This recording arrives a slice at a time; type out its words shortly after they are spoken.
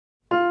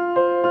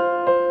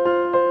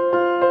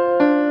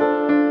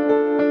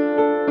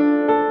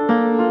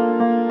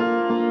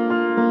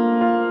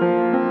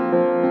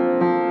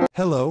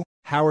Hello,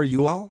 how are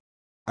you all?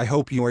 I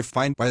hope you are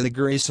fine by the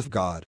grace of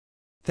God.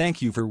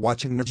 Thank you for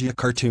watching Najja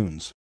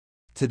Cartoons.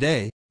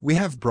 Today, we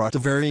have brought a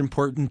very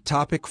important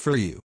topic for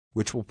you,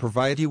 which will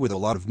provide you with a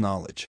lot of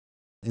knowledge.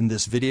 In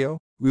this video,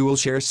 we will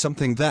share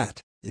something that,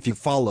 if you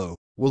follow,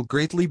 will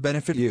greatly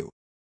benefit you.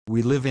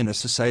 We live in a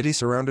society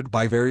surrounded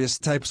by various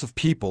types of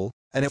people,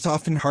 and it's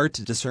often hard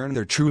to discern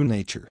their true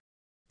nature.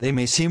 They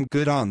may seem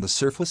good on the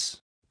surface,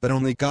 but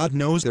only God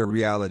knows their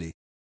reality.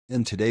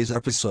 In today's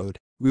episode,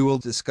 we will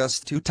discuss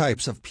two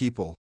types of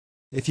people.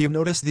 If you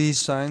notice these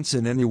signs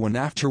in anyone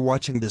after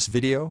watching this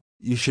video,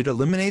 you should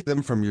eliminate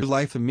them from your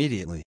life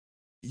immediately.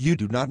 You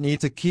do not need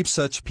to keep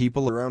such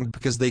people around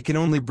because they can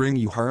only bring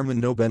you harm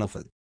and no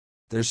benefit.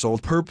 Their sole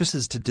purpose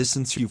is to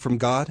distance you from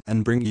God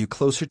and bring you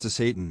closer to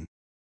Satan.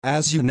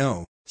 As you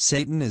know,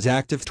 Satan is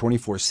active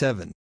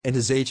 24/7, and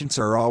his agents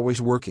are always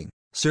working,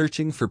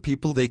 searching for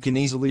people they can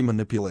easily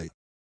manipulate.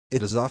 It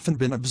has often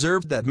been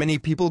observed that many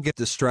people get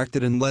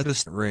distracted and led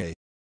astray.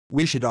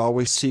 We should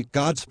always seek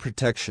God's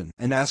protection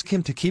and ask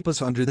Him to keep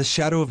us under the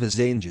shadow of His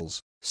angels,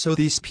 so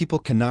these people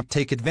cannot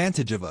take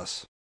advantage of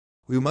us.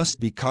 We must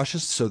be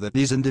cautious so that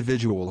these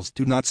individuals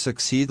do not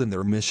succeed in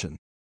their mission.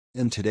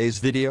 In today's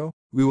video,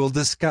 we will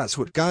discuss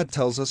what God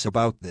tells us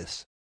about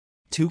this.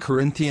 2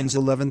 Corinthians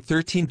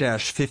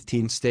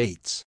 11:13-15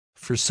 states,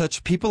 "For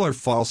such people are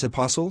false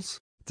apostles,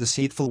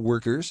 deceitful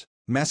workers,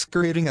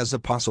 masquerading as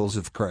apostles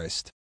of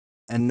Christ.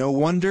 And no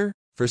wonder,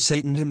 for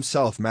Satan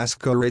himself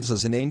masquerades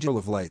as an angel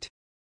of light.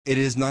 It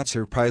is not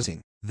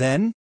surprising,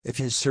 then, if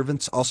his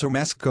servants also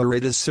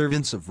masquerade as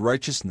servants of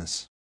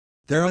righteousness.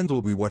 Their end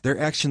will be what their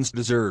actions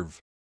deserve."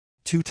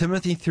 2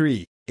 Timothy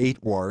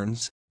 3:8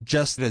 warns,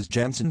 "Just as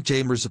Jannes and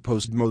Jambres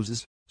opposed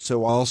Moses,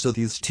 so also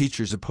these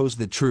teachers oppose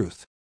the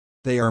truth.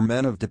 They are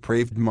men of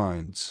depraved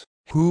minds,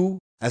 who,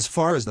 as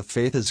far as the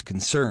faith is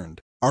concerned,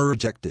 are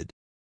rejected."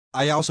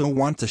 I also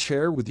want to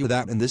share with you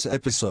that in this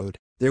episode,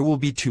 there will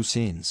be two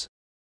scenes.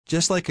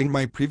 Just like in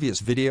my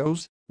previous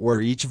videos, where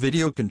each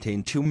video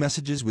contained two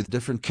messages with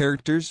different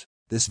characters,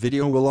 this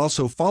video will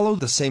also follow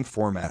the same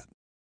format.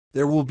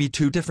 There will be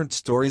two different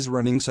stories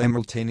running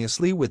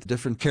simultaneously with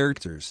different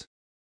characters.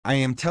 I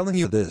am telling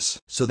you this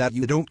so that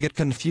you don't get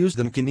confused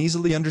and can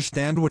easily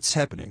understand what's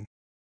happening.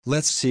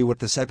 Let's see what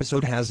this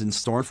episode has in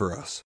store for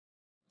us.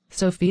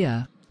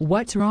 Sophia,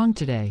 what's wrong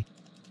today?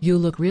 You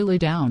look really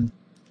down.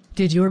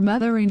 Did your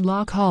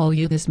mother-in-law call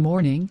you this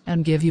morning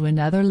and give you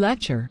another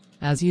lecture,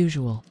 as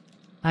usual?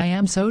 I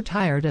am so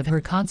tired of her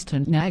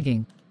constant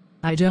nagging.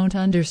 I don't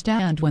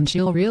understand when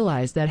she'll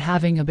realize that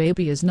having a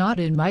baby is not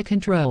in my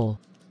control.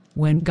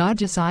 When God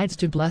decides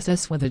to bless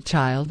us with a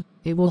child,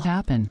 it will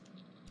happen.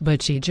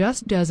 But she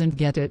just doesn't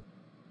get it.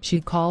 She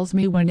calls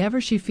me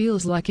whenever she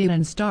feels like it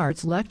and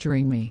starts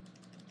lecturing me.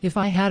 If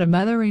I had a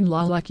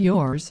mother-in-law like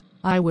yours,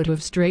 I would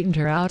have straightened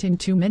her out in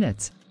 2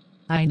 minutes.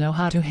 I know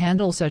how to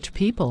handle such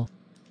people.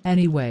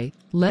 Anyway,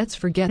 let's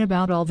forget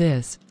about all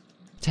this.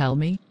 Tell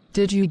me,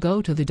 did you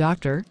go to the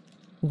doctor?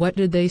 What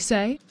did they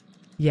say?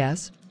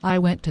 Yes, I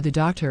went to the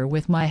doctor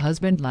with my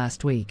husband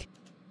last week.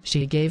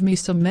 She gave me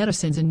some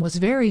medicines and was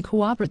very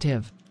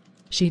cooperative.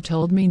 She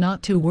told me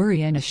not to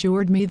worry and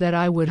assured me that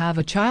I would have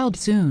a child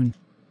soon.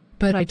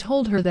 But I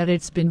told her that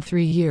it's been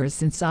 3 years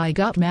since I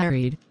got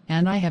married,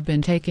 and I have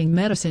been taking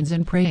medicines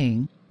and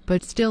praying,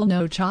 but still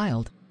no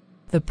child.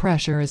 The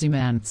pressure is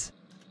immense.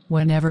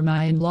 Whenever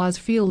my in-laws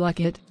feel like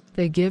it,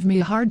 they give me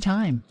a hard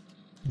time.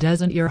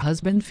 Doesn't your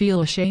husband feel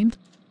ashamed?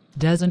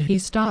 Doesn't he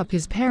stop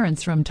his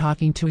parents from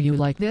talking to you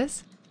like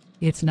this?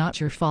 It's not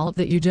your fault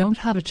that you don't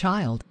have a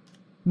child.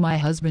 My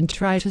husband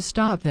tried to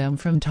stop them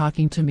from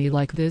talking to me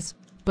like this,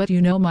 but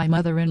you know my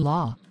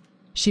mother-in-law.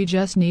 She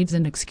just needs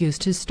an excuse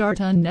to start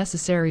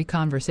unnecessary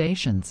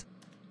conversations.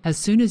 As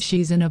soon as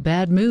she's in a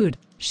bad mood,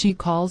 she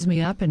calls me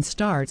up and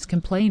starts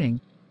complaining.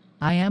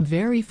 I am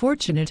very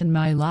fortunate in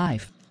my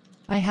life.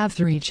 I have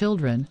 3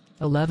 children,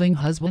 a loving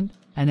husband,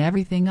 and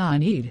everything I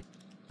need.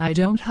 I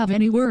don't have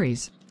any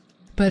worries.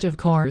 But of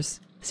course,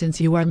 since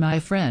you are my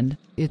friend,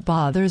 it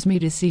bothers me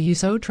to see you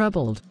so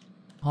troubled.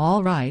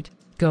 All right,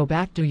 go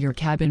back to your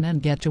cabin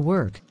and get to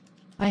work.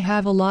 I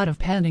have a lot of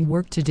pending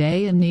work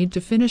today and need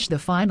to finish the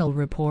final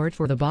report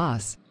for the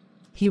boss.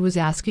 He was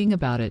asking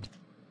about it.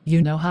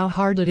 You know how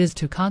hard it is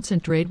to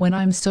concentrate when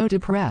I'm so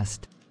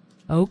depressed.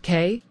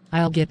 Okay,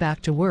 I'll get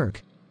back to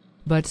work.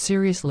 But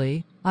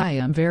seriously, I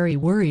am very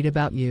worried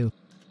about you.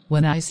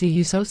 When I see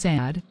you so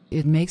sad,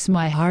 it makes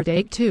my heart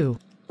ache too.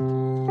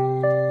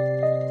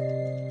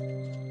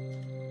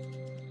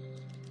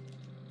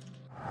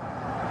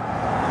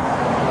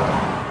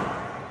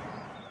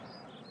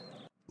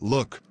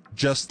 Look,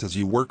 just as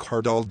you work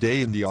hard all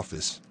day in the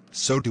office,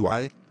 so do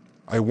I.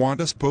 I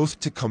want us both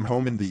to come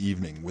home in the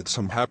evening with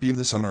some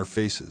happiness on our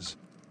faces.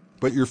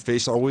 But your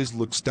face always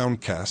looks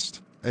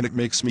downcast, and it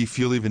makes me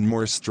feel even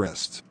more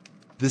stressed.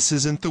 This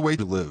isn't the way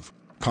to live,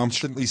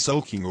 constantly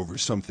sulking over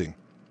something.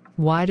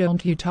 Why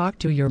don't you talk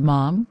to your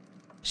mom?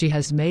 She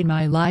has made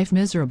my life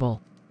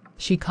miserable.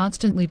 She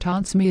constantly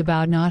taunts me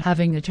about not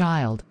having a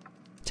child.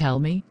 Tell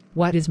me,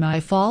 what is my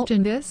fault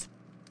in this?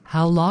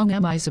 How long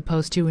am I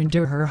supposed to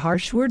endure her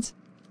harsh words?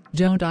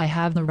 Don't I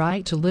have the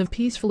right to live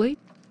peacefully?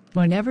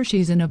 Whenever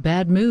she's in a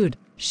bad mood,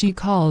 she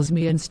calls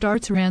me and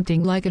starts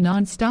ranting like a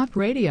non-stop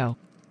radio.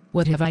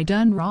 What have I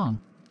done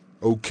wrong?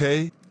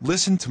 Okay,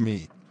 listen to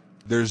me.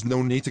 There's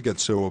no need to get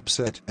so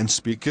upset and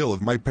speak ill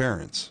of my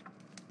parents.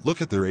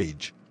 Look at their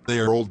age. They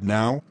are old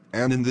now,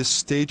 and in this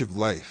stage of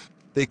life,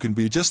 they can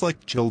be just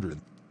like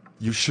children.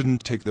 You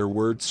shouldn't take their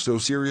words so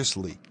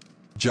seriously.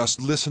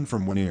 Just listen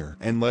from one ear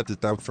and let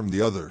it out from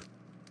the other.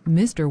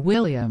 Mr.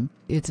 William,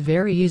 it's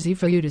very easy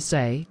for you to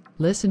say,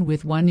 listen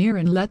with one ear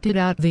and let it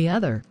out the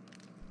other.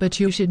 But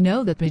you should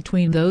know that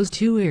between those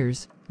two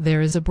ears,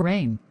 there is a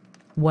brain.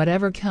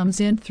 Whatever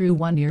comes in through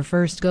one ear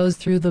first goes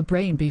through the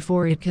brain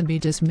before it can be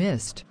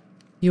dismissed.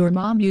 Your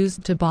mom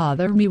used to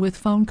bother me with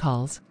phone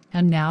calls,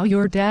 and now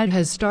your dad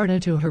has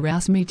started to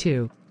harass me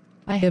too.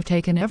 I have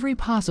taken every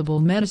possible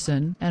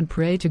medicine and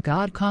pray to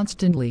God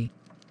constantly.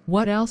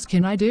 What else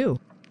can I do?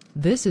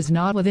 This is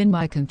not within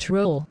my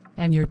control,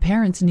 and your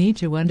parents need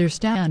to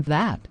understand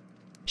that.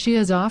 She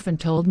has often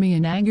told me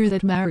in anger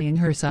that marrying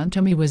her son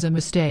to me was a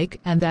mistake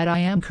and that I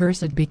am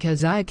cursed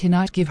because I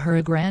cannot give her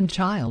a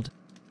grandchild.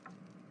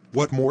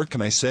 What more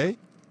can I say?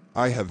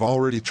 I have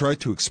already tried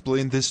to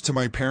explain this to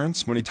my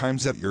parents many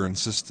times at your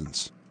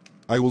insistence.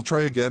 I will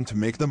try again to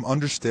make them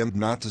understand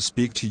not to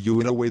speak to you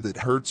in a way that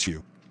hurts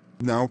you.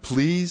 Now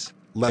please,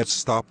 let's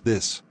stop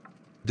this.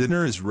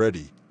 Dinner is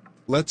ready.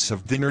 Let's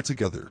have dinner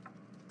together.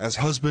 As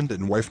husband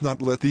and wife,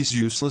 not let these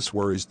useless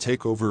worries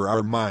take over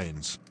our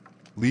minds.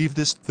 Leave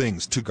these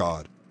things to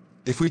God.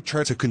 If we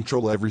try to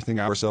control everything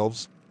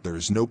ourselves, there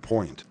is no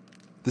point.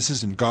 This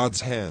is in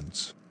God's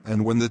hands,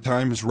 and when the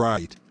time is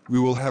right, we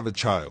will have a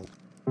child.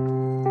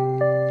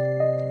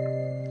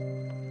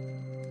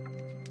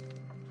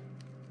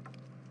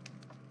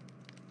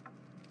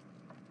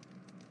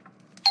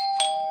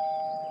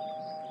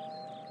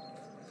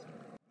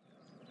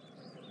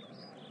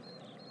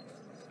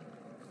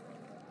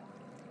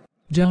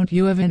 Don't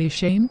you have any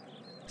shame?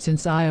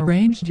 Since I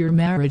arranged your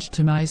marriage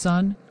to my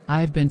son,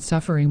 I've been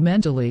suffering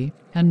mentally,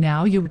 and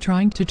now you're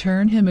trying to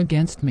turn him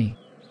against me.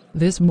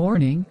 This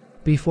morning,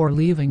 before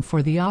leaving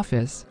for the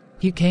office,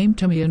 he came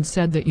to me and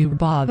said that you were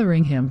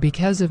bothering him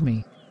because of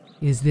me.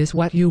 Is this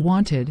what you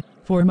wanted,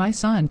 for my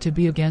son to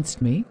be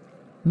against me?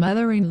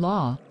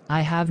 Mother-in-law,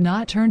 I have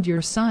not turned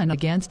your son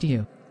against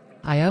you.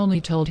 I only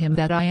told him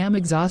that I am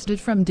exhausted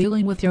from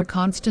dealing with your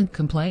constant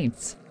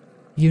complaints.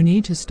 You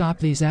need to stop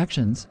these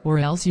actions, or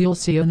else you'll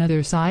see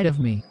another side of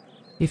me.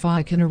 If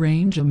I can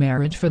arrange a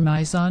marriage for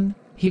my son,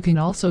 he can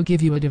also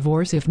give you a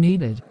divorce if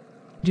needed.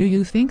 Do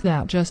you think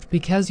that just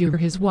because you're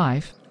his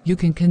wife, you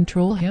can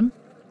control him?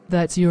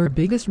 That's your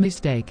biggest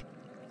mistake.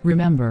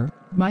 Remember,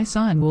 my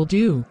son will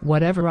do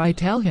whatever I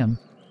tell him.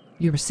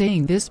 You're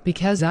saying this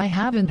because I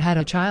haven't had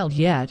a child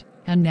yet,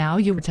 and now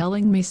you're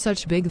telling me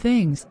such big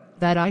things,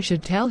 that I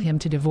should tell him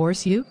to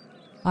divorce you?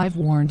 I've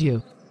warned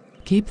you.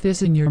 Keep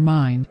this in your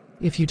mind.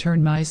 If you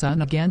turn my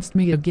son against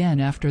me again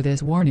after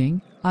this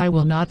warning, I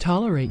will not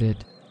tolerate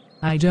it.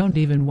 I don't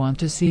even want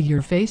to see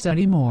your face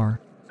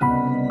anymore.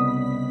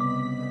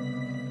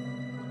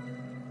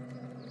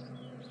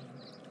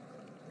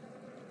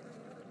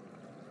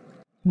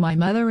 My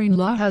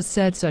mother-in-law has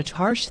said such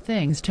harsh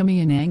things to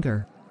me in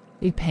anger.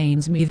 It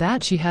pains me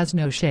that she has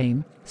no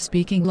shame,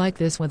 speaking like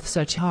this with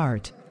such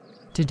heart.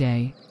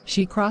 Today,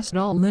 she crossed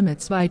all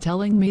limits by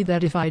telling me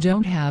that if I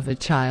don't have a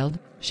child,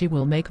 she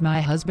will make my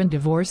husband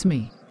divorce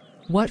me.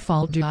 What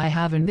fault do I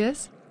have in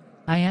this?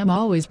 I am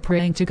always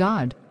praying to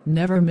God,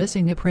 never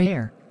missing a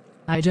prayer.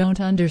 I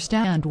don't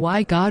understand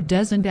why God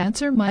doesn't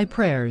answer my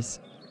prayers.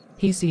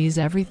 He sees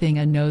everything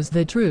and knows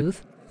the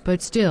truth,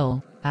 but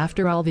still,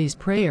 after all these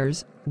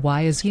prayers,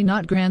 why is he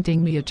not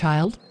granting me a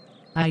child?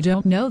 I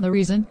don't know the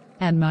reason,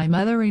 and my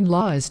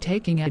mother-in-law is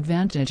taking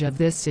advantage of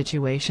this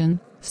situation,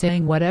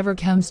 saying whatever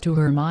comes to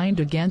her mind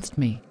against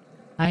me.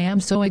 I am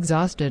so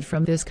exhausted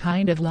from this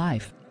kind of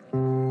life.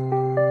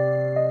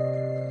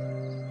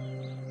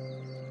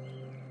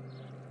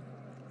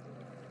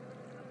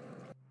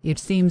 It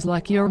seems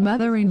like your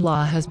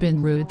mother-in-law has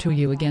been rude to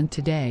you again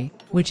today,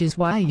 which is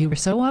why you were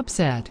so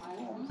upset.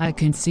 I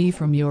can see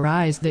from your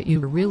eyes that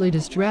you are really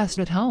distressed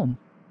at home.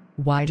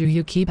 Why do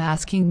you keep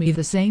asking me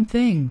the same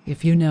thing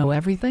if you know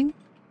everything?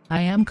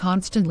 I am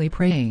constantly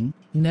praying,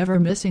 never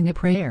missing a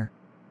prayer.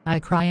 I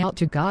cry out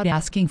to God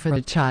asking for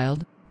a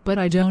child, but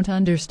I don't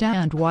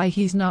understand why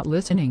He's not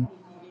listening.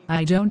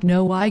 I don't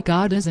know why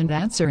God isn't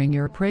answering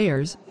your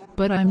prayers,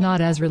 but I'm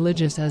not as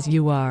religious as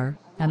you are,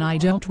 and I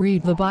don't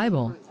read the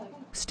Bible.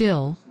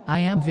 Still, I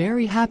am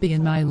very happy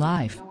in my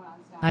life.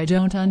 I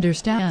don't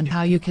understand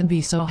how you can be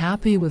so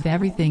happy with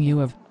everything you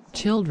have: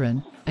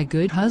 children, a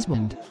good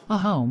husband, a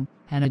home,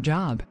 and a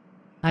job.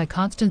 I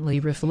constantly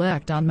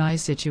reflect on my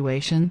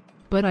situation,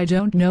 but I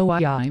don't know why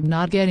I'm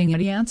not getting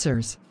any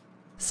answers.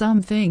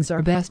 Some things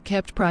are best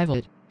kept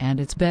private, and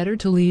it's better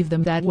to leave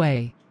them that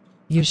way.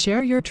 You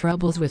share your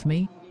troubles with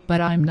me, but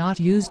I'm not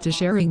used to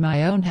sharing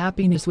my own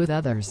happiness with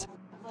others.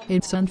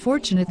 It's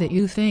unfortunate that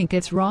you think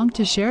it's wrong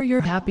to share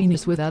your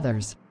happiness with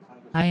others.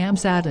 I am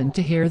saddened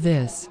to hear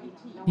this.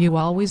 You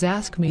always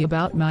ask me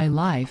about my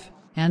life,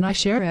 and I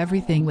share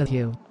everything with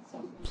you.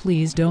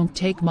 Please don't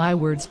take my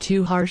words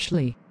too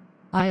harshly.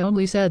 I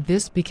only said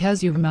this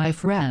because you're my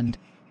friend.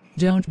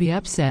 Don't be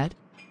upset.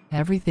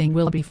 Everything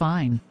will be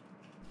fine.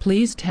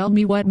 Please tell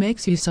me what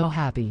makes you so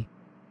happy.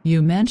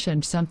 You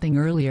mentioned something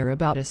earlier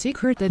about a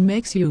secret that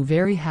makes you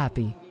very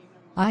happy.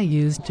 I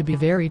used to be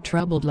very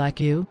troubled like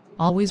you,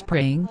 always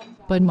praying,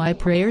 but my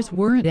prayers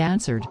weren't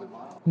answered.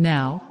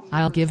 Now,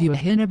 I'll give you a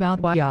hint about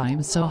why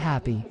I'm so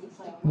happy.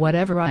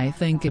 Whatever I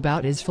think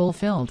about is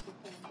fulfilled.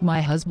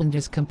 My husband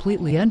is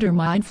completely under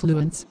my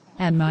influence,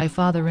 and my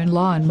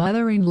father-in-law and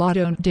mother-in-law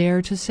don't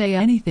dare to say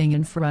anything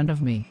in front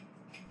of me.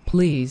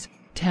 Please,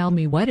 tell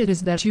me what it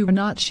is that you're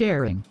not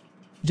sharing.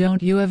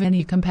 Don't you have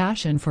any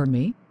compassion for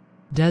me?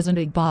 Doesn't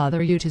it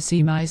bother you to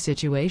see my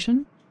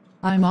situation?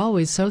 I'm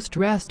always so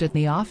stressed at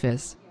the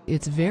office,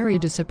 it's very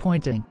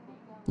disappointing.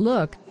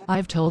 Look,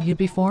 I've told you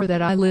before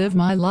that I live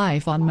my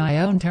life on my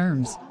own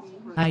terms.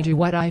 I do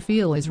what I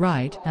feel is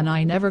right and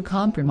I never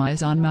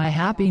compromise on my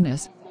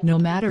happiness, no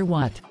matter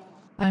what.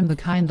 I'm the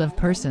kind of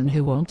person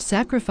who won't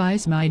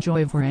sacrifice my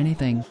joy for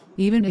anything,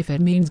 even if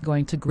it means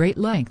going to great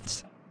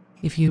lengths.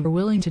 If you are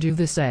willing to do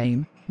the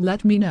same,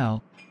 let me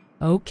know.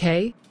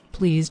 Okay,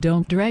 please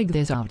don't drag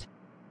this out.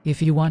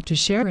 If you want to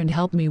share and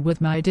help me with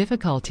my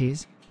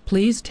difficulties,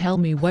 please tell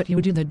me what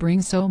you do that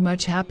brings so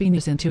much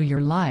happiness into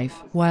your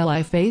life while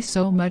I face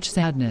so much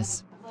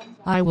sadness.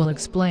 I will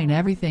explain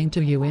everything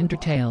to you in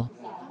detail.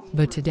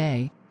 But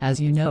today, as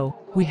you know,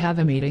 we have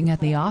a meeting at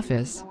the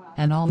office,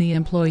 and all the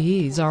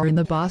employees are in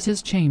the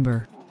boss's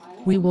chamber.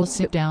 We will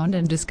sit down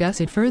and discuss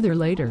it further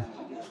later.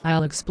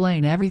 I'll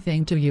explain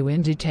everything to you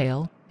in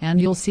detail, and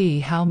you'll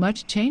see how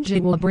much change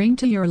it will bring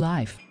to your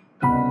life.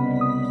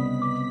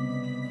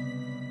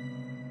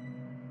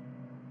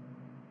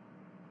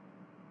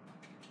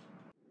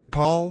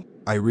 Paul,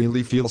 I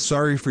really feel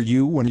sorry for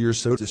you when you're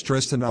so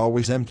distressed and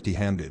always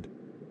empty-handed.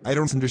 I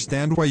don't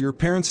understand why your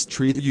parents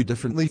treat you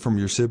differently from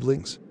your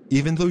siblings,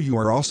 even though you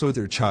are also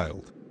their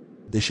child.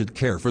 They should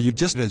care for you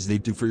just as they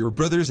do for your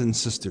brothers and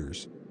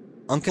sisters.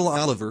 Uncle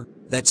Oliver,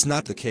 that's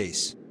not the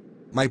case.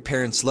 My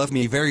parents love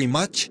me very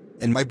much,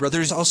 and my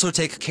brothers also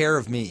take care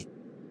of me.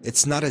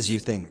 It's not as you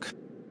think.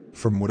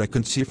 From what I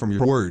can see from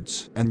your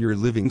words and your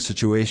living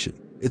situation,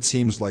 it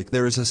seems like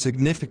there is a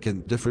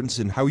significant difference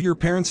in how your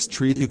parents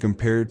treat you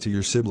compared to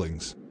your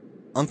siblings.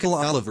 Uncle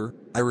Oliver,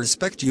 I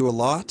respect you a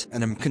lot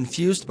and am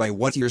confused by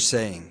what you're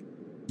saying.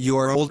 You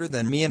are older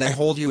than me and I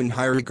hold you in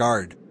high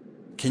regard.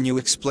 Can you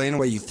explain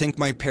why you think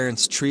my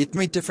parents treat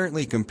me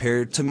differently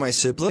compared to my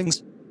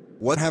siblings?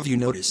 What have you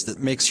noticed that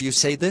makes you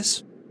say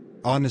this?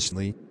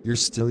 Honestly, you're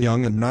still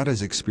young and not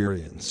as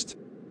experienced.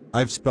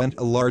 I've spent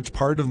a large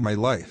part of my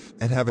life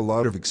and have a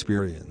lot of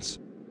experience.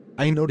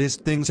 I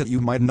noticed things that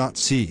you might not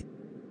see.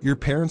 Your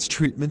parents'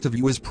 treatment of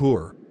you is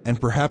poor, and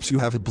perhaps you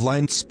have a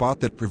blind spot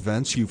that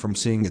prevents you from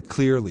seeing it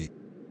clearly.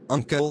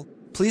 Uncle,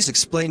 please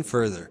explain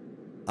further.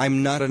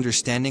 I'm not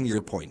understanding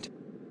your point.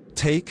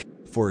 Take,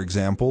 for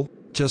example,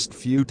 just a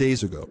few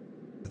days ago.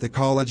 The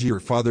college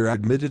your father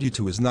admitted you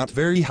to is not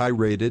very high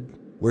rated,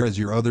 whereas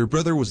your other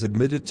brother was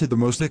admitted to the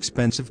most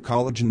expensive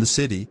college in the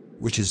city,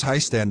 which is high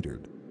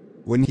standard.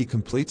 When he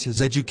completes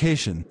his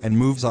education and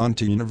moves on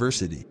to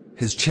university,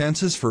 his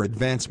chances for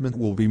advancement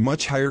will be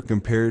much higher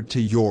compared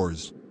to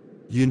yours.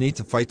 You need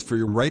to fight for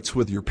your rights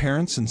with your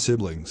parents and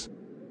siblings.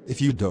 If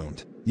you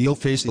don't, you'll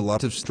face a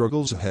lot of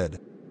struggles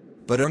ahead.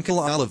 But Uncle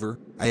Oliver,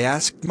 I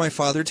asked my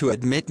father to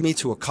admit me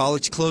to a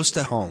college close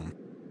to home.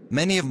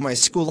 Many of my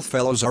school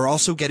fellows are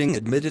also getting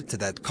admitted to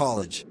that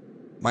college.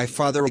 My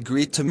father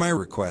agreed to my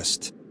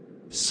request.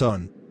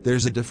 Son,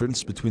 there's a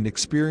difference between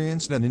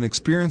experienced and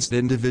inexperienced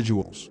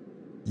individuals.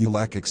 You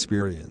lack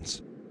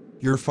experience.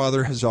 Your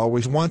father has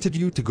always wanted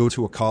you to go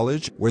to a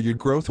college where your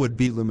growth would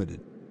be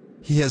limited.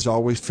 He has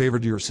always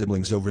favored your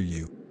siblings over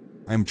you.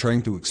 I'm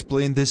trying to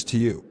explain this to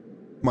you.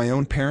 My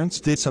own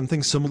parents did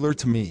something similar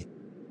to me.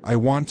 I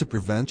want to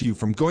prevent you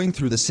from going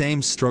through the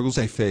same struggles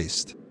I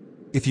faced.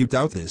 If you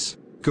doubt this,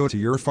 go to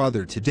your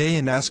father today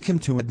and ask him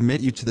to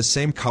admit you to the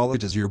same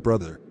college as your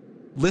brother.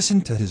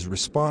 Listen to his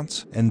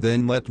response and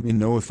then let me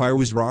know if I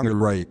was wrong or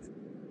right.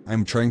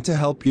 I'm trying to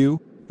help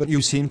you, but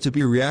you seem to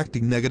be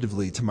reacting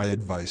negatively to my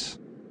advice.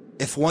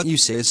 If what you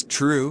say is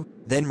true,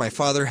 then my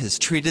father has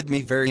treated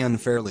me very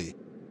unfairly.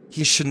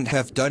 He shouldn't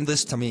have done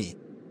this to me.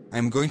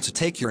 I'm going to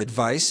take your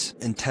advice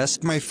and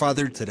test my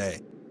father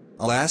today.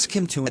 I'll ask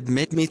him to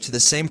admit me to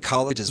the same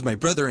college as my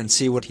brother and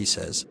see what he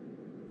says.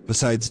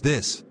 Besides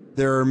this,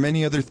 there are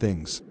many other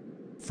things.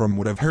 From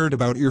what I've heard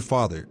about your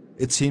father,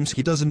 it seems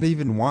he doesn't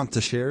even want to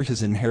share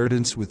his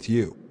inheritance with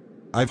you.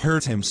 I've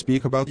heard him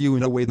speak about you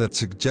in a way that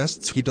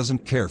suggests he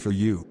doesn't care for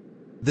you.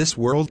 This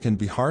world can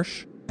be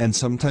harsh, and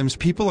sometimes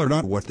people are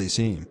not what they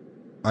seem.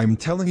 I'm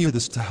telling you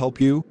this to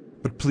help you,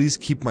 but please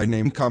keep my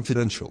name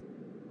confidential.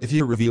 If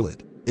you reveal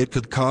it, it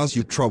could cause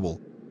you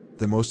trouble.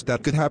 The most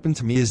that could happen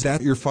to me is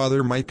that your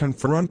father might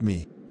confront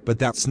me, but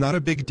that's not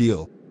a big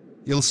deal.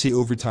 You'll see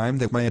over time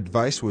that my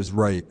advice was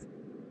right.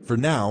 For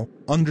now,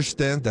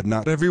 understand that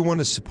not everyone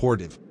is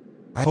supportive.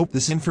 I hope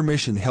this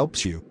information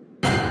helps you.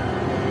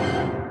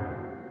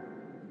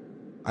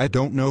 I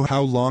don't know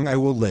how long I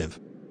will live.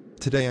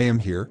 Today I am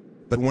here,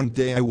 but one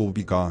day I will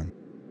be gone.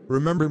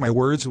 Remember my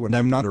words when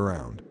I'm not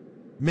around.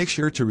 Make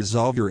sure to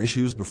resolve your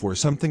issues before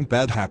something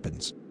bad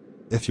happens.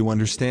 If you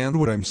understand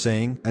what I'm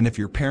saying, and if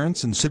your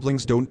parents and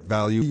siblings don't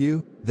value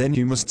you, then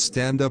you must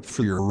stand up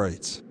for your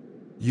rights.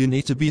 You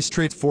need to be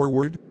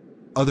straightforward.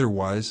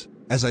 Otherwise,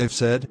 as I have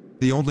said,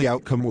 the only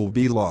outcome will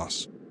be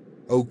loss.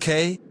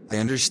 Okay, I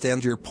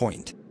understand your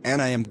point,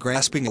 and I am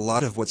grasping a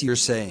lot of what you're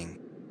saying.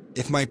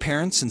 If my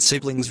parents and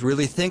siblings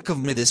really think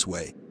of me this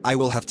way, I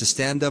will have to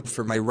stand up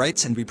for my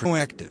rights and be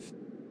proactive.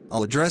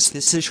 I'll address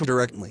this issue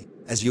directly,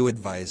 as you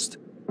advised.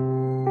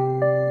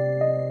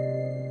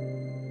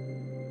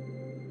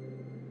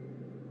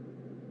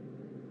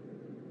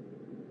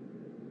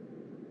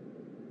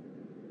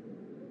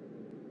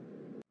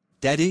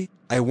 Daddy,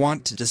 I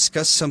want to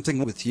discuss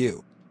something with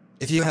you.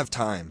 If you have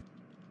time.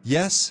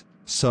 Yes,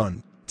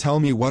 son, tell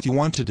me what you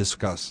want to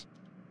discuss.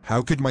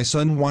 How could my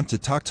son want to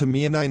talk to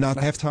me and I not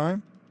have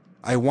time?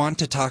 I want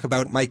to talk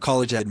about my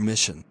college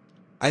admission.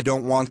 I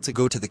don't want to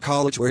go to the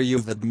college where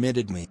you've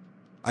admitted me.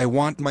 I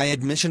want my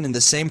admission in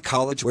the same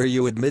college where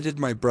you admitted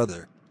my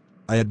brother.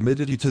 I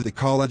admitted you to the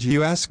college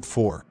you asked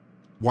for.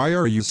 Why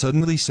are you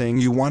suddenly saying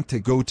you want to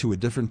go to a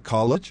different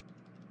college?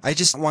 I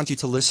just want you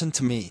to listen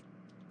to me.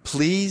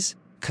 Please,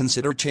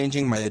 consider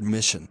changing my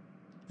admission.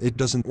 It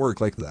doesn't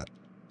work like that.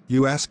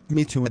 You asked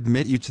me to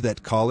admit you to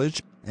that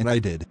college, and I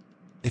did.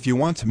 If you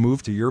want to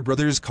move to your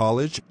brother's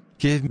college,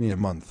 give me a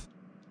month.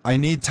 I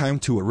need time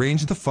to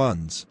arrange the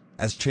funds,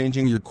 as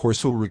changing your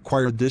course will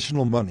require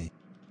additional money.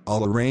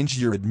 I'll arrange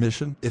your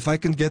admission if I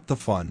can get the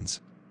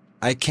funds.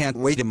 I can't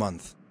wait a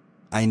month.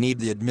 I need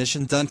the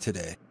admission done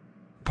today.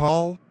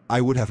 Paul, I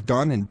would have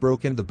gone and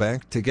broken the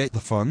bank to get the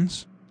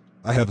funds.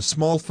 I have a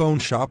small phone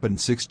shop and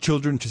 6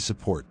 children to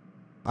support.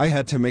 I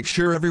had to make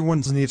sure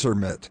everyone's needs are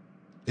met.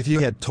 If you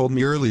had told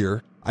me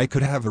earlier, I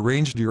could have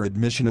arranged your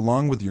admission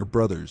along with your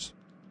brother's.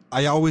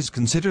 I always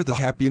consider the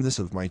happiness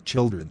of my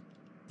children.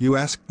 You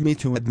asked me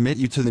to admit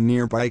you to the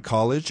nearby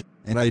college,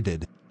 and I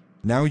did.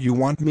 Now you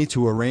want me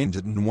to arrange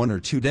it in 1 or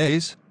 2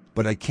 days,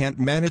 but I can't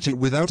manage it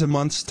without a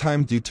month's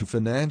time due to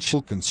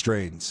financial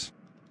constraints.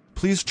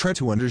 Please try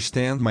to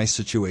understand my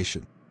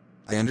situation.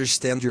 I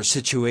understand your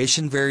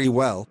situation very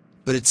well,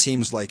 but it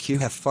seems like you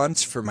have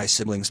funds for my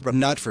siblings but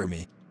not for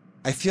me.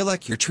 I feel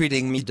like you're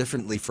treating me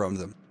differently from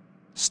them.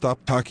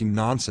 Stop talking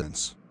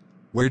nonsense.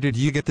 Where did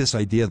you get this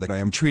idea that I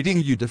am treating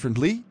you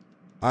differently?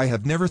 I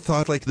have never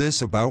thought like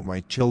this about my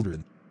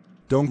children.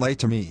 Don't lie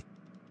to me.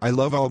 I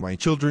love all my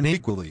children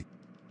equally.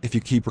 If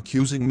you keep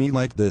accusing me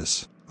like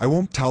this, I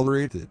won't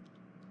tolerate it.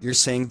 You're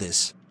saying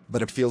this,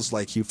 but it feels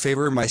like you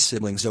favor my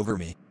siblings over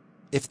me.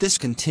 If this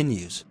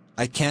continues,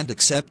 I can't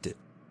accept it.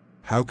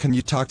 How can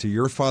you talk to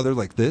your father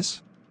like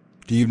this?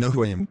 Do you know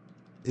who I am?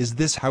 Is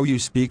this how you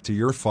speak to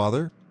your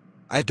father?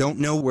 I don't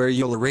know where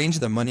you'll arrange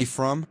the money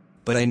from,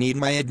 but I need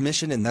my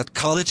admission in that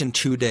college in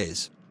 2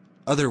 days.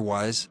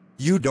 Otherwise,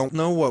 you don't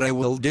know what I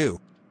will do.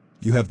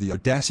 You have the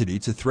audacity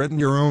to threaten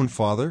your own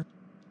father?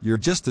 You're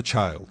just a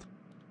child.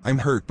 I'm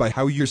hurt by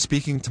how you're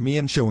speaking to me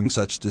and showing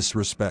such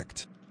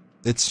disrespect.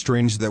 It's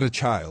strange that a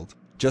child,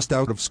 just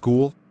out of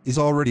school, is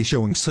already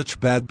showing such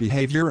bad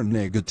behavior and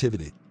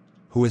negativity.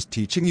 Who is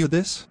teaching you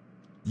this?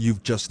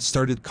 You've just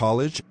started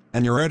college,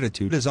 and your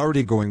attitude is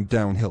already going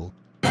downhill.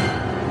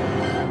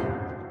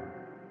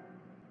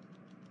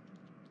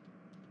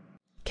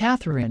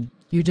 Catherine,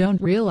 you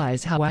don't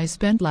realize how I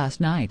spent last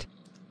night.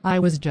 I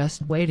was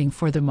just waiting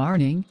for the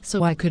morning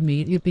so I could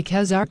meet you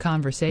because our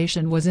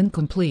conversation was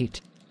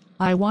incomplete.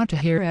 I want to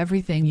hear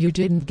everything you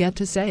didn't get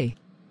to say.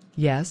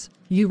 Yes,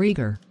 you're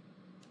eager.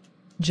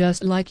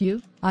 Just like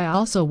you, I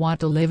also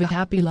want to live a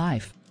happy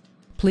life.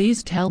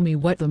 Please tell me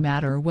what the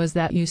matter was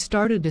that you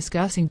started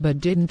discussing but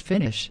didn't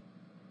finish.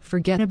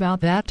 Forget about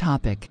that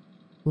topic.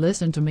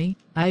 Listen to me,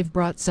 I've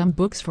brought some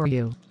books for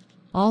you.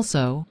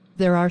 Also,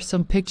 there are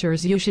some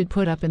pictures you should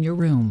put up in your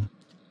room.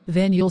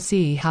 Then you'll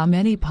see how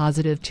many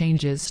positive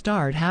changes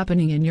start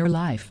happening in your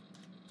life.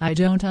 I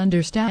don't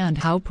understand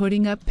how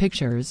putting up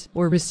pictures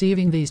or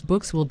receiving these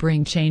books will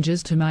bring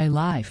changes to my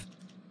life.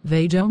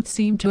 They don't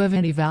seem to have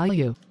any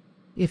value.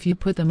 If you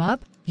put them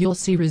up, you'll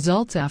see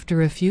results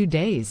after a few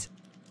days.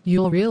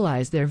 You'll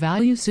realize their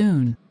value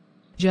soon.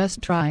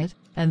 Just try it,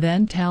 and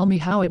then tell me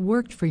how it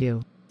worked for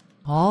you.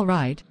 All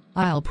right,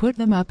 I'll put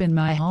them up in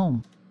my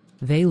home.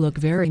 They look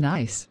very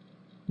nice.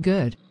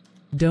 Good.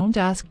 Don't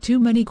ask too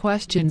many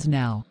questions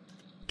now.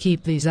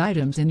 Keep these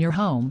items in your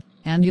home,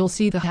 and you'll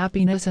see the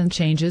happiness and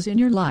changes in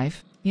your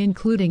life,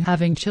 including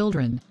having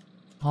children.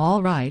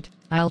 All right,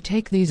 I'll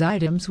take these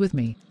items with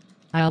me.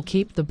 I'll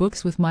keep the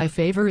books with my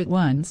favorite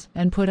ones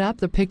and put up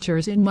the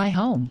pictures in my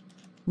home.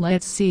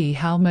 Let's see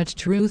how much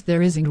truth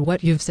there is in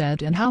what you've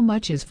said and how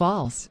much is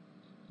false.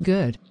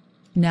 Good.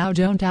 Now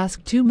don't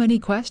ask too many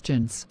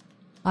questions.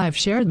 I've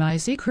shared my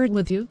secret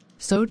with you,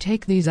 so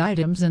take these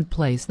items and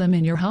place them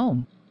in your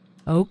home.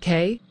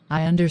 Okay,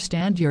 I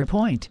understand your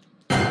point.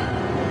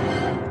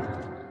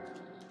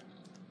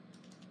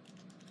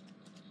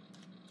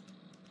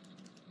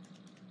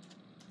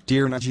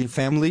 Dear Najja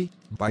family,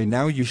 by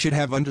now you should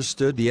have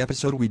understood the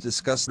episode we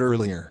discussed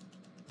earlier.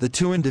 The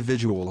two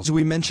individuals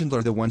we mentioned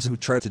are the ones who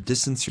try to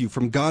distance you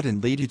from God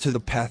and lead you to the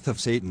path of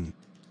Satan.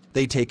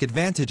 They take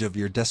advantage of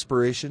your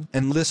desperation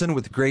and listen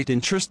with great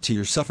interest to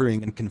your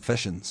suffering and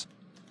confessions.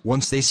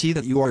 Once they see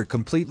that you are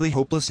completely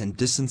hopeless and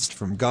distanced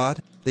from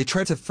God, they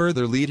try to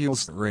further lead you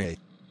astray.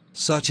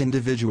 Such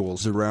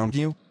individuals around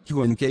you,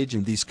 who engage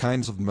in these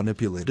kinds of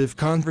manipulative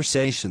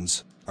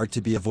conversations, are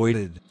to be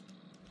avoided.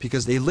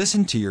 Because they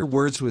listen to your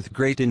words with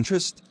great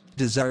interest,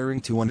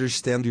 desiring to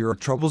understand your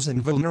troubles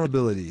and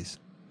vulnerabilities.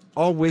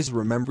 Always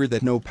remember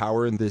that no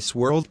power in this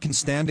world can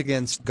stand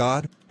against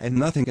God, and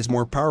nothing is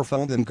more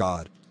powerful than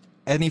God.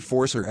 Any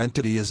force or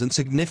entity is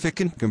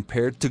insignificant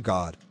compared to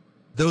God.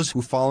 Those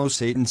who follow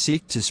Satan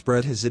seek to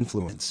spread his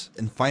influence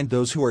and find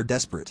those who are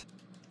desperate.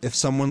 If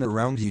someone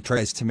around you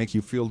tries to make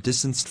you feel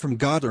distanced from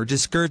God or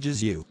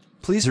discourages you,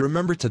 please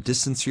remember to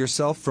distance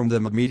yourself from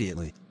them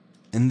immediately.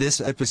 In this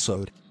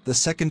episode, the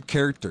second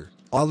character,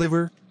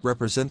 Oliver,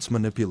 represents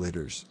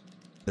manipulators.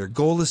 Their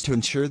goal is to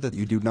ensure that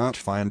you do not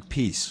find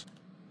peace.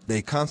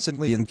 They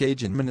constantly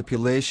engage in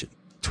manipulation,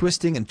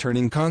 twisting and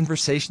turning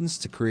conversations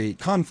to create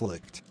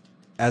conflict.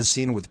 As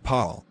seen with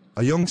Paul,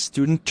 a young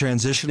student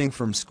transitioning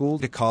from school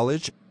to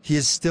college, he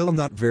is still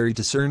not very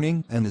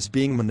discerning and is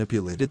being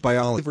manipulated by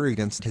Oliver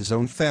against his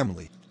own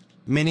family.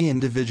 Many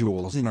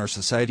individuals in our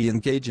society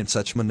engage in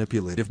such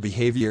manipulative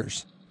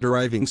behaviors,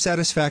 deriving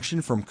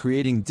satisfaction from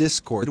creating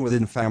discord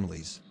within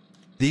families.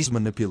 These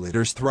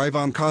manipulators thrive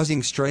on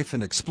causing strife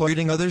and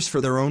exploiting others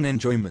for their own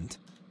enjoyment.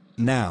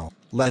 Now,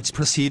 let's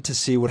proceed to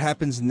see what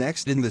happens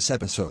next in this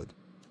episode.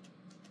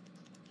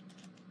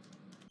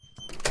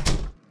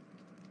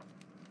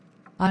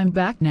 I'm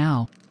back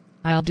now.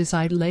 I'll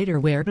decide later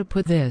where to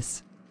put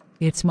this.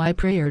 It's my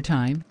prayer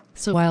time,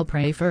 so I'll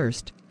pray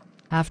first.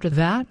 After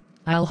that,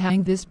 I'll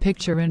hang this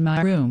picture in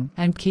my room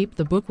and keep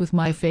the book with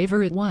my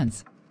favorite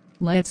ones.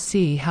 Let's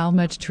see how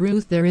much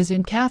truth there is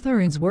in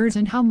Catherine's words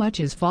and how much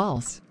is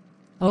false.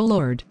 Oh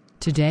Lord,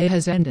 today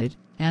has ended,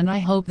 and I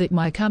hope that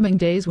my coming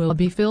days will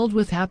be filled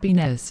with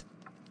happiness.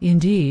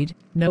 Indeed,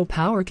 no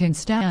power can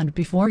stand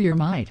before your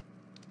might.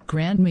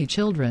 Grant me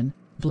children,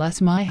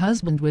 bless my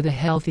husband with a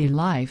healthy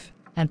life,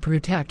 and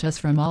protect us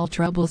from all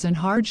troubles and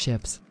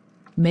hardships.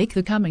 Make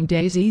the coming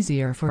days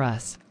easier for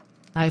us.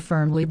 I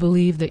firmly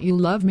believe that you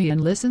love me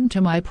and listen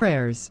to my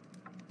prayers.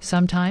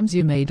 Sometimes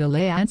you may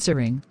delay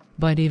answering,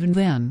 but even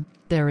then,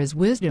 there is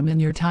wisdom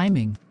in your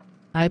timing.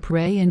 I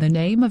pray in the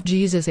name of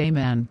Jesus,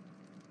 Amen.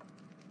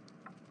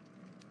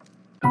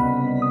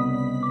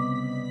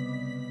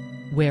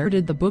 Where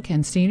did the book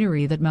and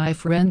scenery that my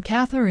friend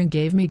Catherine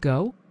gave me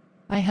go?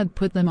 I had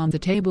put them on the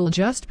table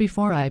just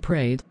before I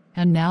prayed,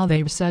 and now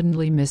they're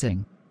suddenly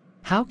missing.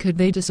 How could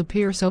they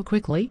disappear so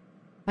quickly?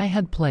 I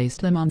had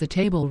placed them on the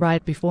table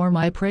right before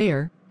my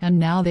prayer, and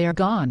now they are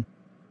gone.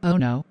 Oh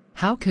no,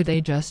 how could they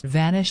just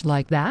vanish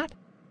like that?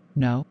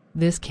 No,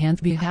 this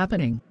can't be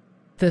happening.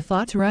 The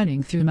thoughts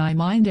running through my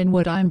mind and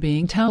what I'm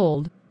being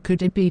told,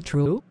 could it be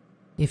true?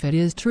 If it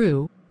is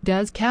true,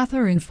 does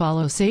Catherine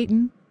follow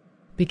Satan?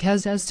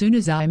 Because as soon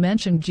as I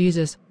mentioned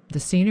Jesus, the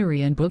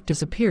scenery and book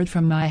disappeared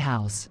from my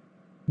house.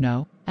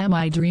 No, am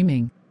I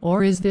dreaming,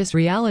 or is this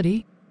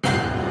reality?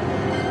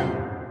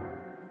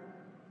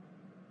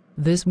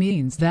 This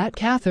means that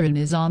Catherine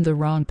is on the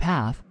wrong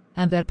path,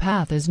 and that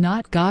path is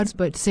not God's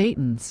but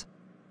Satan's.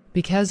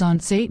 Because on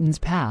Satan's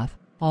path,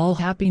 all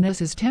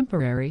happiness is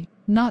temporary,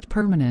 not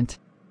permanent.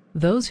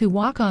 Those who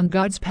walk on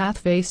God's path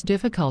face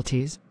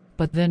difficulties,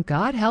 but then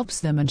God helps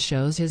them and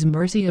shows His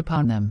mercy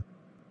upon them.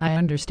 I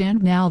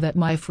understand now that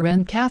my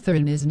friend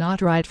Catherine is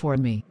not right for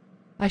me.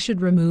 I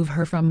should remove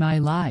her from my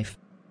life.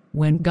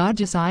 When God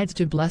decides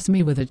to bless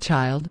me with a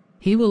child,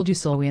 He will do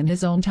so in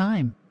His own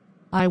time.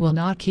 I will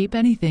not keep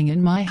anything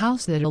in my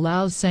house that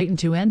allows Satan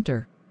to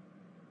enter.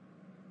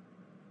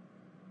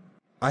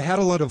 I had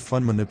a lot of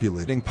fun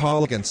manipulating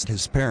Paul against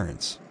his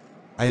parents.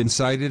 I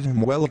incited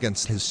him well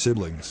against his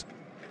siblings.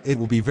 It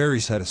will be very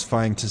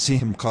satisfying to see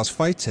him cause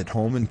fights at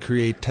home and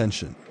create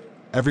tension.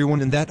 Everyone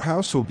in that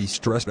house will be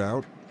stressed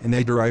out, and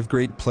I derive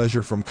great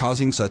pleasure from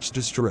causing such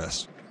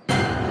distress.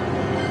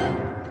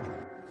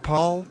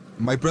 Paul,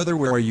 my brother,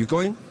 where are you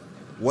going?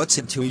 What's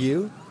it to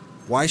you?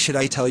 Why should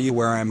I tell you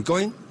where I'm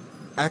going?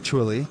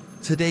 Actually,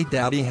 today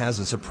Daddy has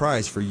a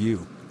surprise for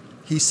you.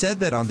 He said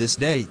that on this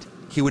date,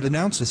 he would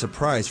announce a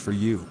surprise for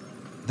you.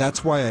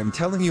 That's why I'm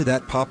telling you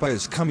that Papa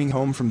is coming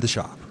home from the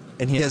shop,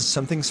 and he has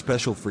something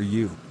special for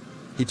you.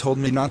 He told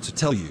me not to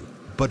tell you,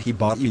 but he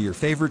bought you your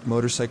favorite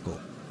motorcycle.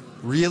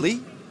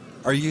 Really?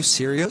 Are you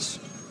serious?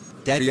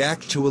 Daddy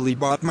actually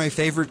bought my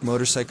favorite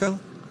motorcycle?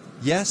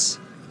 Yes,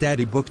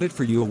 Daddy booked it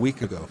for you a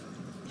week ago.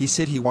 He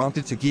said he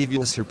wanted to give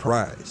you a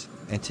surprise,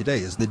 and today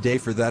is the day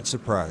for that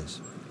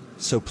surprise.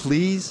 So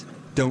please,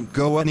 don't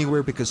go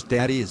anywhere because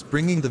Daddy is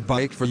bringing the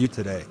bike for you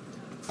today.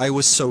 I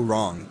was so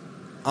wrong.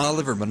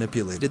 Oliver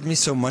manipulated me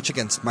so much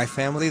against my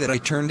family that I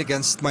turned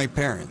against my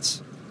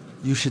parents.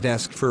 You should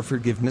ask for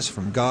forgiveness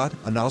from God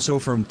and also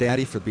from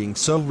Daddy for being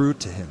so rude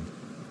to him.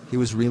 He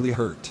was really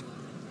hurt.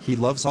 He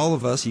loves all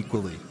of us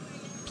equally.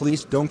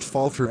 Please don't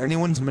fall for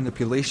anyone's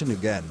manipulation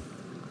again.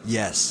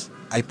 Yes,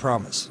 I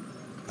promise.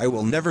 I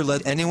will never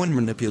let anyone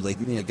manipulate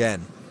me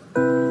again.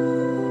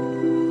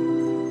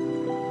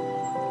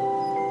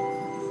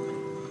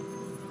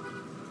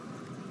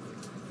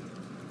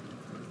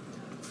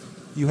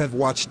 You have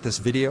watched this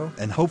video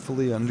and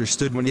hopefully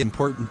understood many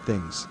important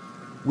things.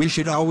 We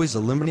should always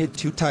eliminate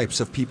two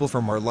types of people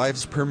from our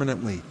lives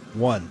permanently.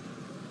 1.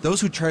 Those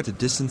who try to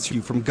distance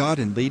you from God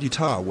and lead you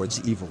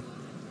towards evil.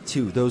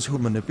 2. Those who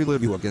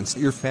manipulate you against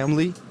your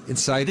family,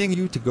 inciting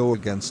you to go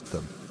against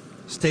them.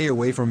 Stay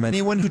away from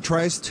anyone who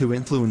tries to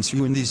influence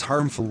you in these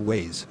harmful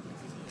ways.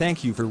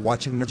 Thank you for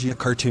watching Najja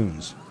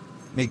Cartoons.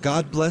 May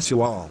God bless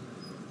you all.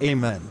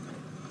 Amen.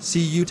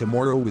 See you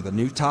tomorrow with a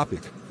new topic.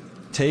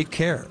 Take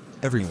care,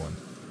 everyone.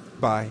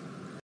 Bye.